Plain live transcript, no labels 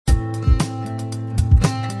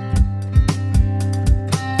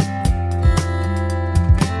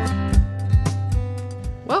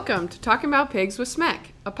Welcome to Talking About Pigs with SMEC,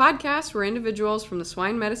 a podcast where individuals from the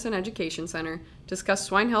Swine Medicine Education Center discuss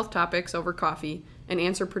swine health topics over coffee and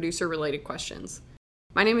answer producer-related questions.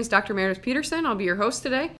 My name is Dr. Meredith Peterson. I'll be your host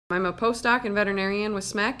today. I'm a postdoc and veterinarian with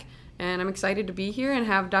SMEC, and I'm excited to be here and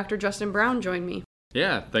have Dr. Justin Brown join me.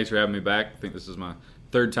 Yeah, thanks for having me back. I think this is my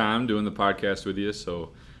third time doing the podcast with you, so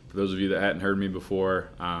for those of you that hadn't heard me before,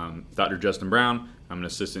 Dr. Justin Brown. I'm an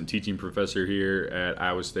assistant teaching professor here at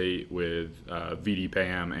Iowa State with VD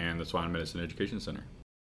PAM and the Swine Medicine Education Center.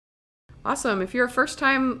 Awesome. If you're a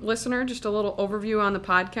first-time listener, just a little overview on the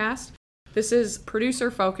podcast. This is producer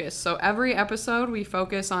focused. So every episode we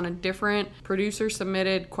focus on a different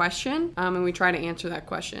producer-submitted question, and we try to answer that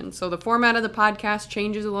question. So the format of the podcast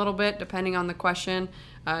changes a little bit depending on the question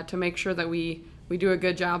to make sure that we do a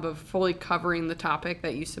good job of fully covering the topic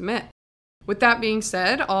that you submit. With that being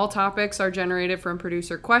said, all topics are generated from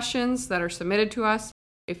producer questions that are submitted to us.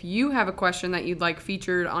 If you have a question that you'd like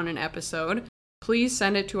featured on an episode, please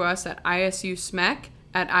send it to us at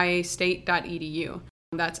isusmec@iastate.edu.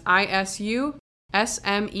 That's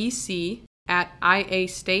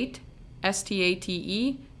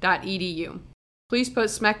isusmec@iastate.edu. Please put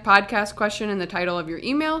SMEC podcast question in the title of your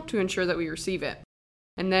email to ensure that we receive it.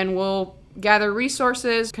 And then we'll gather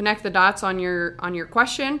resources, connect the dots on your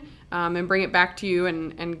question, and bring it back to you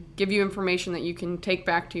and give you information that you can take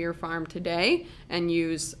back to your farm today and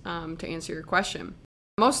use to answer your question.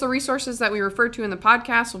 Most of the resources that we refer to in the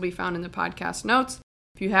podcast will be found in the podcast notes.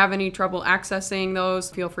 If you have any trouble accessing those,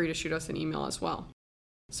 feel free to shoot us an email as well.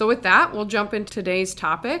 So with that, we'll jump into today's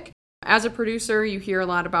topic. As a producer, you hear a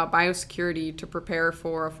lot about biosecurity to prepare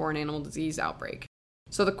for a foreign animal disease outbreak.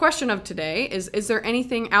 So the question of today is there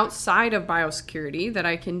anything outside of biosecurity that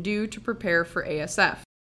I can do to prepare for ASF?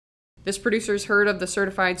 This producer's heard of the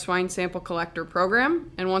Certified Swine Sample Collector program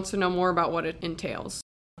and wants to know more about what it entails.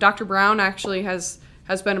 Dr. Brown actually has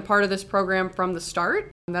been a part of this program from the start.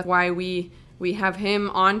 That's why we have him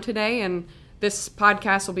on today, and this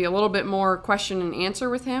podcast will be a little bit more question and answer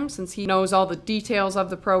with him since he knows all the details of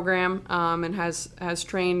the program and has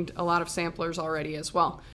trained a lot of samplers already as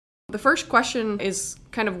well. The first question is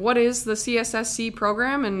kind of what is the CSSC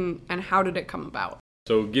program and how did it come about?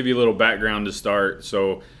 So give you a little background to start.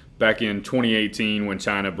 So back in 2018 when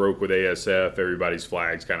China broke with ASF, everybody's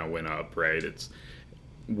flags kind of went up, right? It's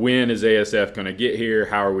when is ASF going to get here?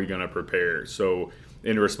 How are we going to prepare? So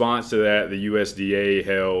in response to that, the USDA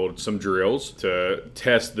held some drills to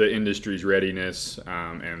test the industry's readiness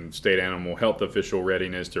and state animal health official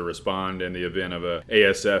readiness to respond in the event of a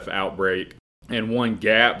ASF outbreak. And one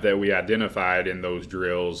gap that we identified in those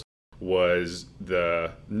drills was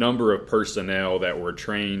the number of personnel that were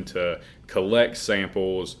trained to collect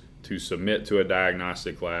samples to submit to a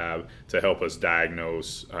diagnostic lab to help us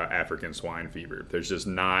diagnose African swine fever. There's just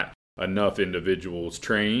not enough individuals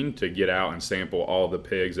trained to get out and sample all the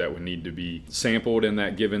pigs that would need to be sampled in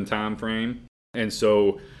that given time frame. And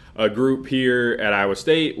so a group here at Iowa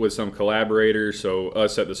State with some collaborators, so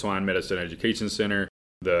us at the Swine Medicine Education Center,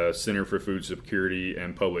 the Center for Food Security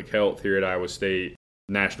and Public Health here at Iowa State,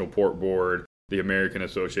 National Pork Board, the American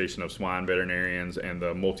Association of Swine Veterinarians, and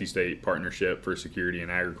the Multi-State Partnership for Security in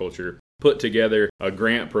Agriculture put together a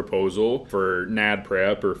grant proposal for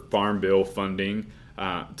NADPREP or Farm Bill funding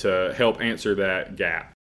to help answer that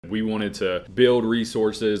gap. We wanted to build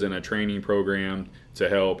resources and a training program to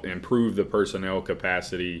help improve the personnel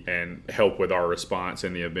capacity and help with our response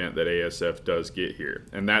in the event that ASF does get here.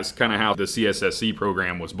 And that's kind of how the CSSC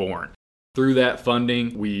program was born. Through that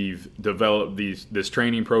funding, we've developed this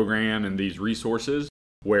training program and these resources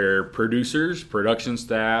where producers, production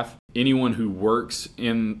staff, anyone who works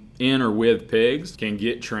in or with pigs can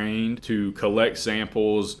get trained to collect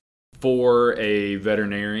samples for a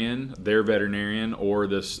veterinarian, their veterinarian, or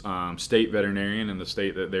the state veterinarian in the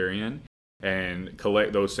state that they're in, and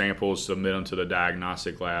collect those samples, submit them to the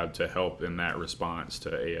diagnostic lab to help in that response to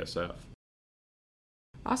ASF.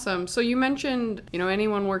 Awesome. So you mentioned,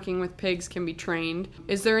 anyone working with pigs can be trained.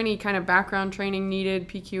 Is there any kind of background training needed,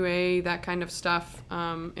 PQA, that kind of stuff,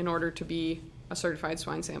 in order to be a certified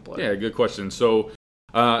swine sampler? Yeah, good question. So,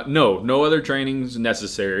 no other training's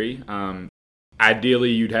necessary.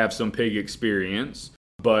 Ideally, you'd have some pig experience,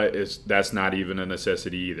 but that's not even a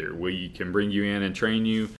necessity either. We can bring you in and train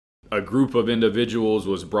you. A group of individuals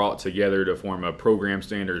was brought together to form a program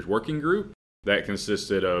standards working group that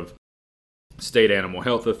consisted of state animal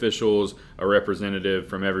health officials, a representative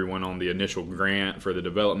from everyone on the initial grant for the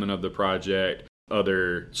development of the project,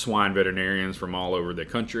 other swine veterinarians from all over the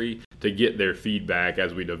country to get their feedback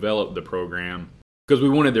as we develop the program. because we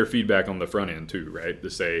wanted their feedback on the front end too, right? To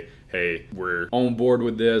say, hey, we're on board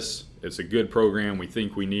with this. It's a good program. We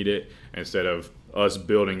think we need it, instead of us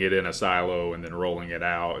building it in a silo and then rolling it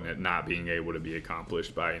out and it not being able to be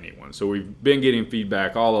accomplished by anyone. So we've been getting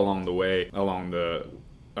feedback all along the way, along the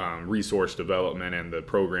resource development and the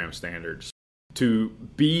program standards. To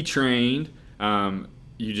be trained,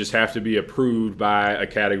 you just have to be approved by a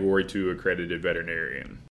Category 2 accredited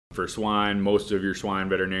veterinarian. For swine, most of your swine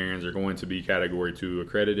veterinarians are going to be Category 2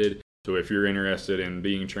 accredited. So if you're interested in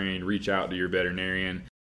being trained, reach out to your veterinarian.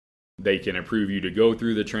 They can approve you to go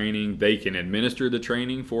through the training. They can administer the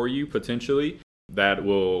training for you, potentially. That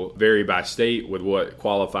will vary by state with what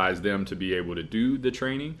qualifies them to be able to do the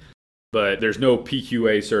training. But there's no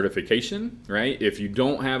PQA certification, right? If you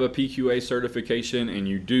don't have a PQA certification and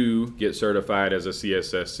you do get certified as a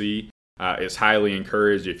CSSC, it's highly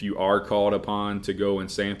encouraged, if you are called upon to go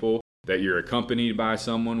and sample, that you're accompanied by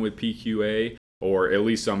someone with PQA, or at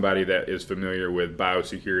least somebody that is familiar with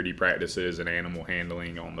biosecurity practices and animal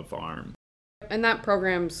handling on the farm. And that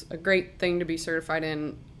program's a great thing to be certified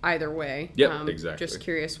in either way. Yep, exactly. Just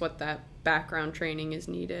curious what that background training is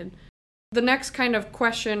needed. The next kind of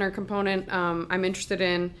question or component I'm interested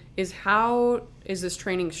in is, how is this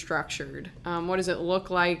training structured? What does it look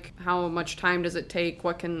like? How much time does it take?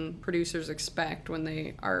 What can producers expect when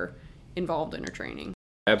they are involved in a training?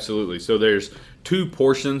 Absolutely. So there's two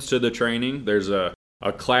portions to the training. There's a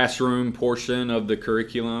classroom portion of the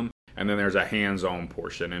curriculum, and then there's a hands-on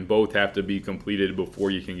portion, and both have to be completed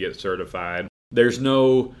before you can get certified. There's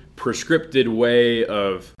no prescripted way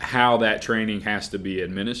of how that training has to be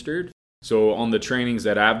administered. So on the trainings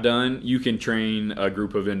that I've done, you can train a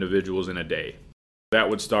group of individuals in a day.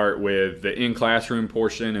 That would start with the in-classroom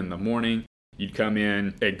portion in the morning. You'd come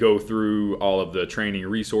in and go through all of the training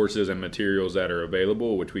resources and materials that are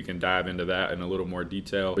available, which we can dive into that in a little more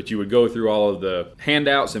detail. But you would go through all of the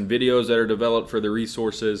handouts and videos that are developed for the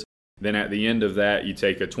resources. Then at the end of that, you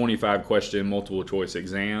take a 25-question multiple choice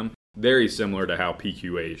exam, very similar to how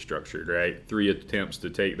PQA is structured, right? 3 attempts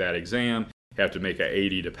to take that exam. You have to make an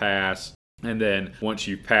 80 to pass. And then once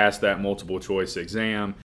you've passed that multiple choice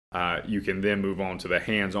exam, you can then move on to the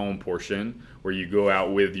hands-on portion, where you go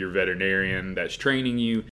out with your veterinarian that's training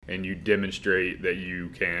you and you demonstrate that you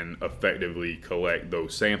can effectively collect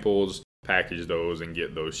those samples, package those, and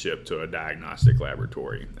get those shipped to a diagnostic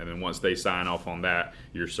laboratory. And then once they sign off on that,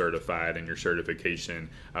 you're certified, and your certification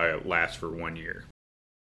lasts for 1 year.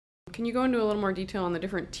 Can you go into a little more detail on the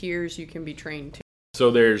different tiers you can be trained to? So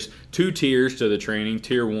there's 2 tiers to the training,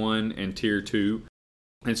 Tier 1 and Tier 2.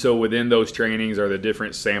 And so within those trainings are the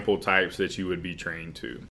different sample types that you would be trained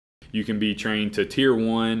to. You can be trained to Tier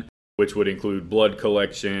 1, which would include blood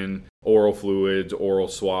collection, oral fluids, oral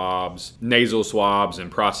swabs, nasal swabs, and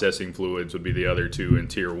processing fluids would be the other 2 in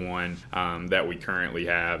Tier 1 that we currently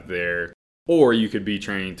have there. Or you could be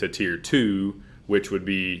trained to Tier 2, which would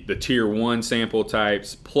be the Tier 1 sample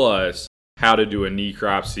types plus how to do a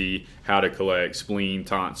necropsy, how to collect spleen,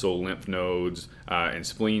 tonsil, lymph nodes, and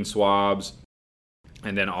spleen swabs,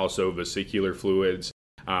 and then also vesicular fluids.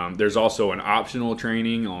 There's also an optional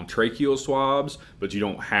training on tracheal swabs, but you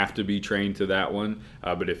don't have to be trained to that one.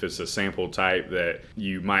 But if it's a sample type that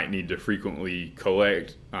you might need to frequently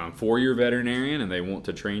collect for your veterinarian and they want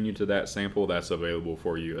to train you to that sample, that's available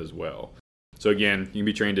for you as well. So again, you can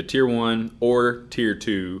be trained to Tier 1 or Tier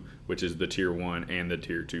 2, which is the Tier 1 and the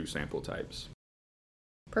Tier 2 sample types.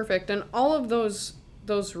 Perfect. And all of those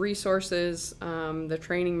resources, the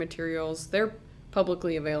training materials, they're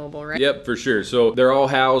publicly available, right? Yep, for sure. So they're all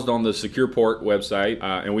housed on the Secure Pork website,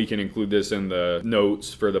 and we can include this in the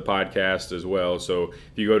notes for the podcast as well. So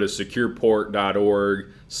if you go to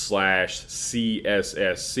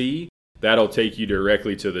securepork.org/CSSC, that'll take you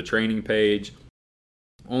directly to the training page.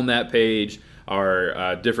 On that page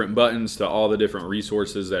are different buttons to all the different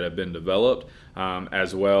resources that have been developed,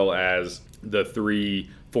 as well as the 3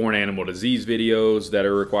 foreign animal disease videos that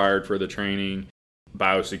are required for the training,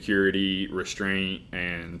 biosecurity, restraint,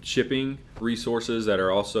 and shipping resources that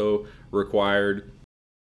are also required.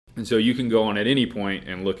 And so you can go on at any point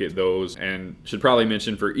and look at those. And should probably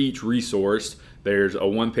mention, for each resource, there's a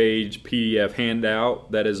 1-page PDF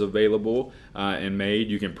handout that is available and made.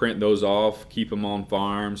 You can print those off, keep them on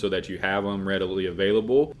farm so that you have them readily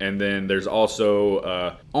available. And then there's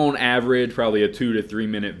also, on average, probably a 2 to 3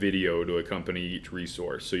 minute video to accompany each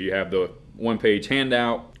resource. So you have the 1-page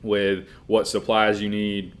handout with what supplies you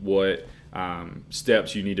need, what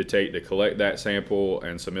steps you need to take to collect that sample,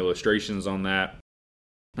 and some illustrations on that.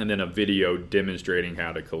 And then a video demonstrating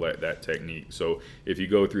how to collect that technique. So if you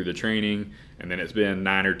go through the training and then it's been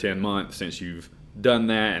 9 or 10 months since you've done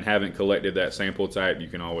that and haven't collected that sample type, you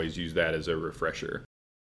can always use that as a refresher.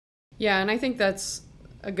 Yeah, and I think that's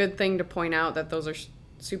a good thing to point out, that those are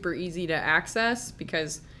super easy to access,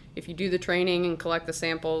 because if you do the training and collect the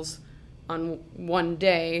samples on one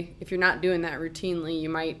day, if you're not doing that routinely, you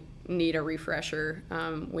might need a refresher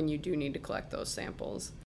when you do need to collect those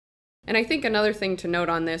samples. And I think another thing to note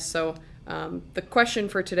on this, so the question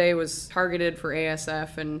for today was targeted for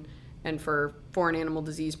ASF and for foreign animal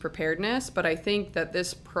disease preparedness, but I think that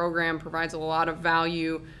this program provides a lot of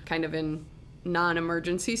value kind of in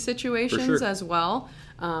non-emergency situations as well.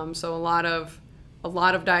 So a lot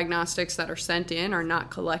of diagnostics that are sent in are not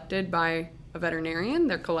collected by a veterinarian.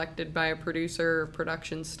 They're collected by a producer or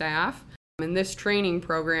production staff. And this training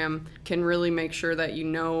program can really make sure that you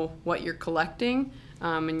know what you're collecting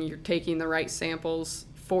and you're taking the right samples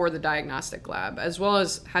for the diagnostic lab, as well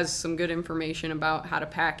as has some good information about how to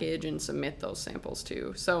package and submit those samples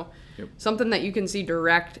too. So something that you can see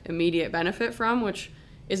direct, immediate benefit from, which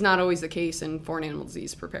is not always the case in foreign animal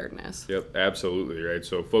disease preparedness. Yep, absolutely, right?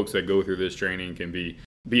 So folks that go through this training can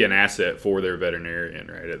be an asset for their veterinarian,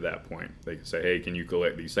 right? At that point, they can say, hey, can you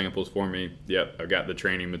collect these samples for me? Yep, I've got the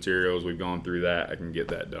training materials. We've gone through that. I can get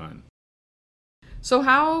that done. So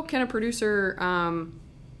how can a producer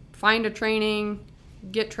find a training,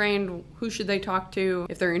 get trained? Who should they talk to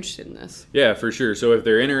if they're interested in this? Yeah, for sure. So if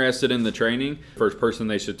they're interested in the training, first person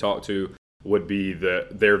they should talk to would be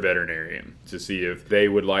their veterinarian to see if they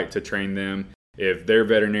would like to train them. If their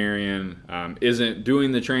veterinarian isn't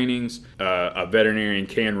doing the trainings, a veterinarian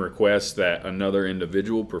can request that another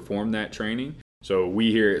individual perform that training. So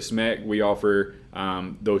we here at SMEC, we offer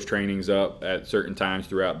those trainings up at certain times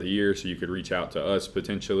throughout the year, so you could reach out to us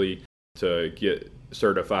potentially to get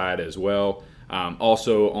certified as well.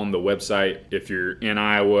 Also on the website, if you're in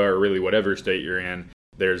Iowa or really whatever state you're in,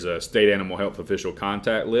 there's a state animal health official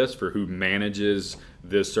contact list for who manages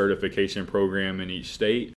this certification program in each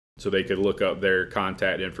state. So they could look up their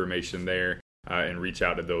contact information there and reach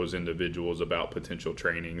out to those individuals about potential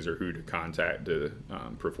trainings or who to contact to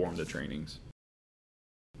perform the trainings.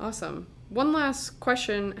 Awesome. One last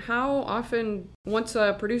question. How often, once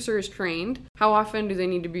a producer is trained, how often do they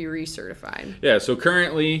need to be recertified? Yeah, so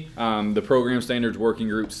currently the Program Standards Working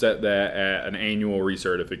Group set that at an annual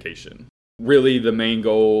recertification. Really, the main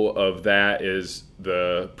goal of that is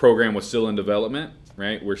the program was still in development,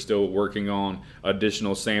 right? We're still working on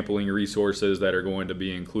additional sampling resources that are going to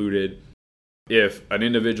be included. If an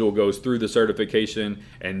individual goes through the certification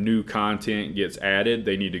and new content gets added,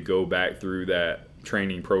 they need to go back through that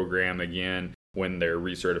training program again when their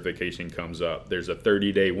recertification comes up. There's a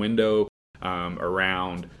 30-day window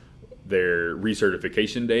around their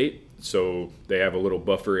recertification date, so they have a little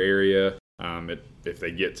buffer area. If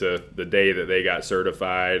they get to the day that they got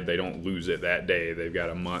certified, they don't lose it that day. They've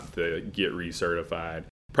got a month to get recertified.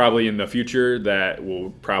 Probably in the future, that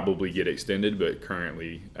will probably get extended, but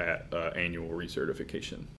currently at annual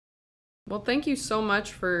recertification. Well, thank you so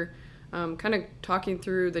much for kind of talking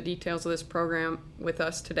through the details of this program with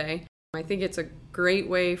us today. I think it's a great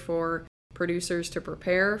way for producers to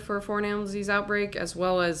prepare for a foreign animal disease outbreak, as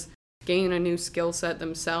well as gain a new skill set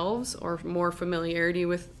themselves or more familiarity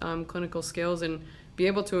with clinical skills and be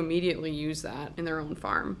able to immediately use that in their own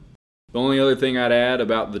farm. The only other thing I'd add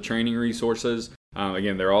about the training resources,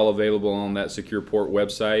 again, they're all available on that Secure Port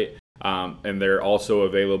website, and they're also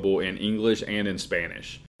available in English and in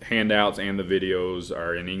Spanish. Handouts and the videos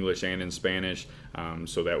are in English and in Spanish,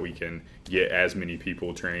 so that we can get as many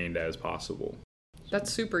people trained as possible.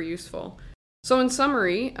 That's super useful. So in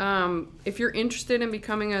summary, if you're interested in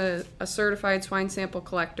becoming a certified swine sample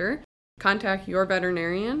collector, contact your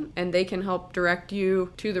veterinarian and they can help direct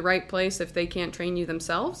you to the right place if they can't train you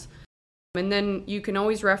themselves. And then you can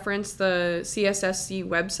always reference the CSSC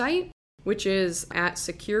website, which is at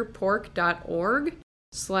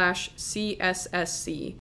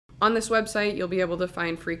securepork.org/CSSC. On this website, you'll be able to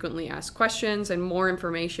find frequently asked questions and more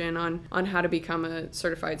information on how to become a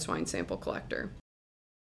certified swine sample collector.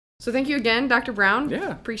 So thank you again, Dr. Brown.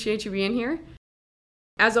 Yeah. Appreciate you being here.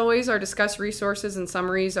 As always, our discussed resources and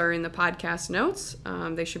summaries are in the podcast notes.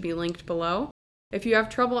 They should be linked below. If you have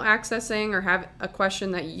trouble accessing or have a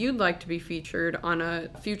question that you'd like to be featured on a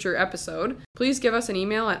future episode, please give us an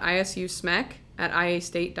email at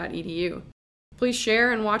isusmec@iastate.edu. Please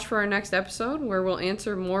share and watch for our next episode where we'll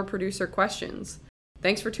answer more producer questions.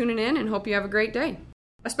 Thanks for tuning in and hope you have a great day.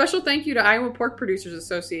 A special thank you to Iowa Pork Producers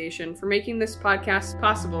Association for making this podcast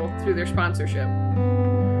possible through their sponsorship.